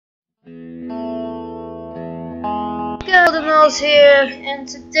Golden Mills here, and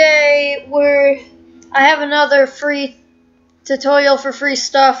today I have another free tutorial for free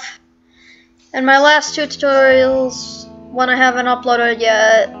stuff. And my last two tutorials, one I haven't uploaded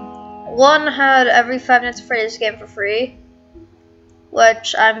yet. One had every 5 minutes of Freddy's game for free,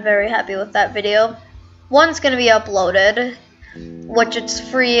 which I'm very happy with that video. One's gonna be uploaded, which it's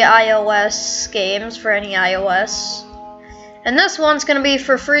free iOS games for any iOS. And this one's gonna be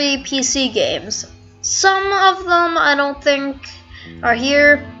for free PC games. Some of them I don't think are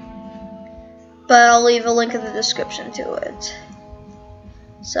here, but I'll leave a link in the description to it.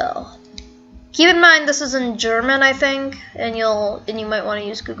 So keep in mind this is in German, I think, and you might want to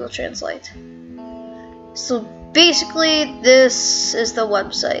use Google Translate. So basically, this is the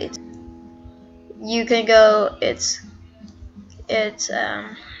website. You can go. It's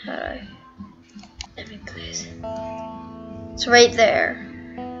right there.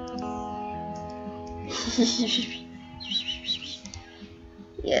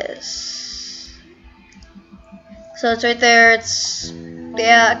 Yes. So it's right there. It's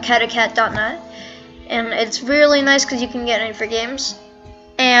catacat.net, and it's really nice because you can get any free games.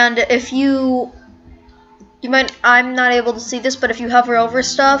 And if I'm not able to see this, but if you hover over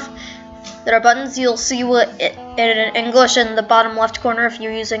stuff that are buttons, you'll see what in English in the bottom left corner if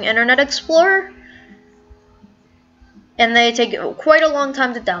you're using Internet Explorer. And they take quite a long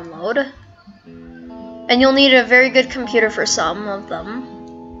time to download. And you'll need a very good computer for some of them.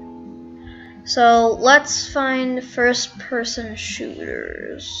 So let's find first-person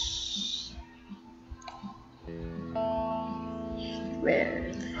shooters.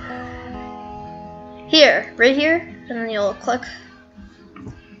 Where? Here, right here, and then you'll click.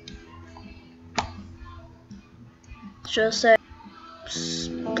 Just say.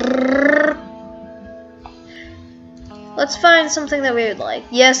 Let's find something that we would like.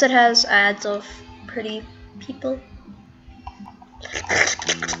 Yes, it has ads of pretty people.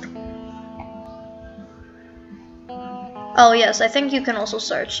 Oh yes, I think you can also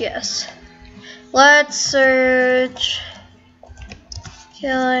search, yes. Let's search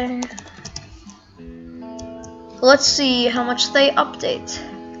killing. Let's see how much they update.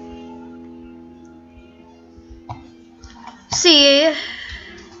 See,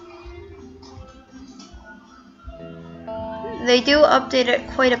 they do update it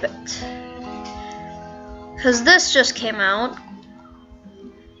quite a bit. Because this just came out,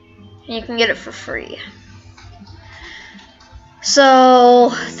 and you can get it for free.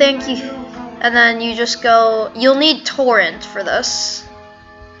 So, thank you. And then you just go, you'll need torrent for this.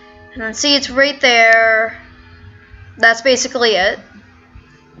 And then see, it's right there. That's basically it.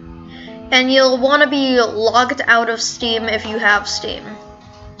 And you'll want to be logged out of Steam if you have Steam.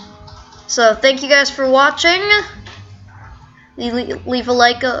 So, thank you guys for watching. Leave a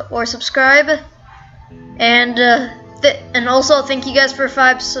like or subscribe. And also thank you guys for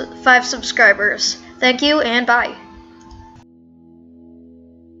 5 subscribers. Thank you and bye.